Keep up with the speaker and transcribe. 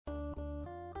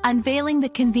Unveiling the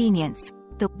Convenience,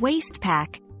 the Waist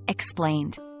Pack,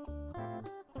 explained.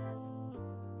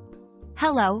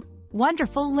 Hello,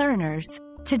 wonderful learners.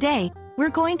 Today, we're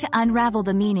going to unravel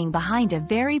the meaning behind a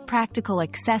very practical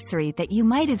accessory that you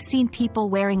might have seen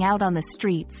people wearing out on the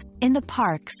streets, in the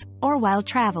parks, or while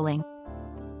traveling.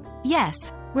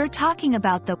 Yes, we're talking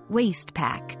about the waist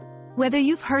pack. Whether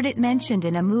you've heard it mentioned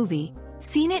in a movie,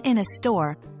 seen it in a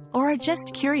store, or are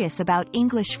just curious about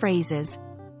English phrases,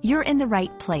 you're in the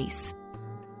right place.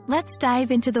 Let's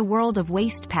dive into the world of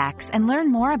waist packs and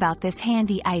learn more about this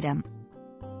handy item.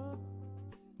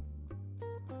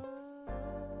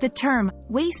 The term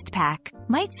waist pack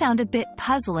might sound a bit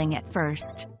puzzling at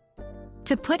first.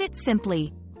 To put it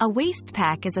simply, a waist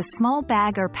pack is a small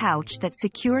bag or pouch that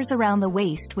secures around the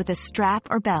waist with a strap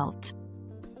or belt.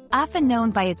 Often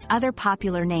known by its other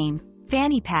popular name,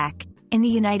 fanny pack, in the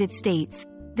United States,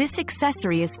 this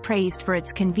accessory is praised for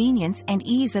its convenience and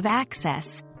ease of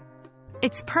access.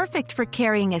 It's perfect for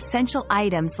carrying essential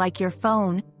items like your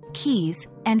phone, keys,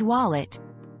 and wallet,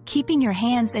 keeping your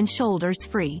hands and shoulders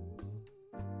free.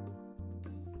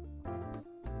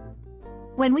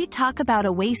 When we talk about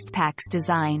a waist pack's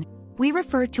design, we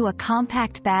refer to a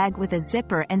compact bag with a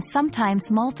zipper and sometimes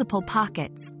multiple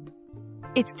pockets.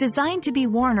 It's designed to be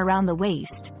worn around the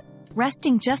waist,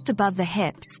 resting just above the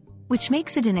hips, which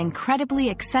makes it an incredibly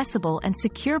accessible and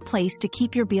secure place to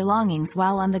keep your belongings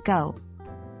while on the go.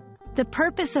 The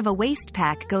purpose of a waist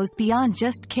pack goes beyond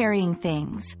just carrying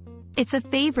things. It's a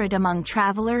favorite among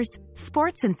travelers,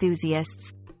 sports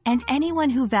enthusiasts, and anyone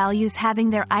who values having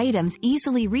their items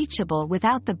easily reachable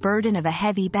without the burden of a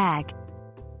heavy bag.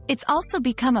 It's also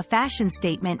become a fashion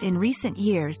statement in recent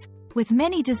years, with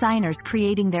many designers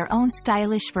creating their own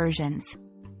stylish versions.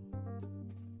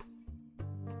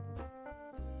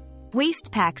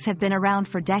 Waist packs have been around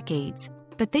for decades,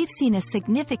 but they've seen a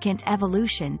significant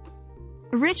evolution.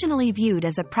 Originally viewed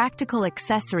as a practical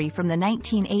accessory from the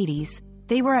 1980s,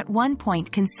 they were at one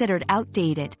point considered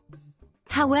outdated.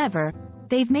 However,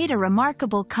 they've made a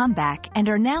remarkable comeback and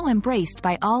are now embraced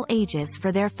by all ages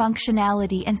for their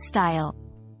functionality and style.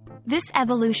 This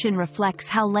evolution reflects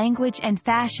how language and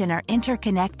fashion are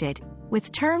interconnected,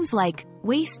 with terms like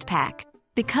waist pack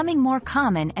becoming more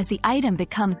common as the item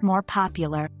becomes more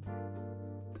popular.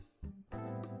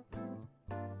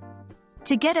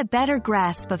 To get a better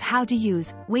grasp of how to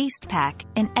use waist pack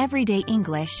in everyday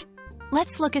English,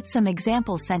 let's look at some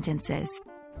example sentences.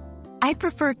 I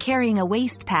prefer carrying a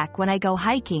waist pack when I go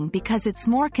hiking because it's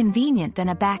more convenient than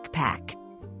a backpack.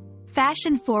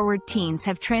 Fashion-forward teens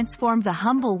have transformed the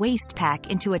humble waist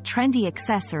pack into a trendy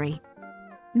accessory.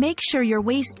 Make sure your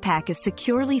waist pack is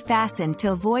securely fastened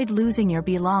to avoid losing your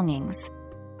belongings.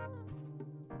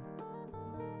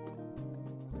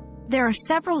 There are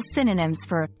several synonyms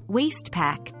for waist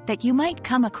pack that you might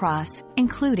come across,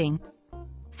 including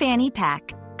fanny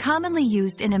pack, commonly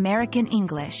used in American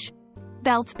English,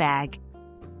 belt bag,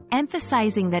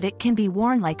 emphasizing that it can be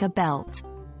worn like a belt,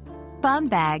 bum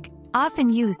bag, often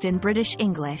used in British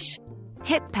English,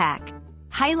 hip pack,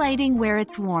 highlighting where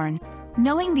it's worn.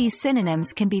 Knowing these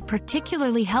synonyms can be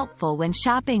particularly helpful when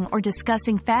shopping or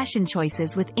discussing fashion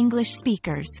choices with English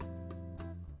speakers.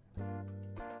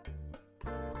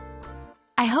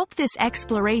 I hope this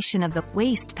exploration of the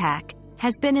waist pack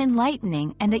has been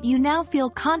enlightening and that you now feel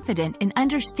confident in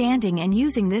understanding and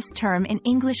using this term in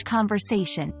English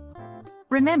conversation.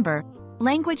 Remember,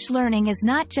 language learning is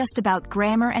not just about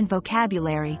grammar and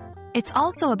vocabulary, it's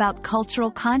also about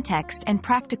cultural context and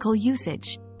practical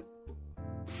usage.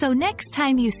 So next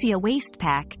time you see a waist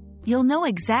pack, you'll know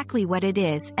exactly what it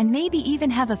is and maybe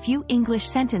even have a few English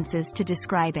sentences to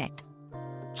describe it.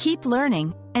 Keep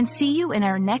learning, and see you in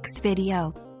our next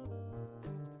video.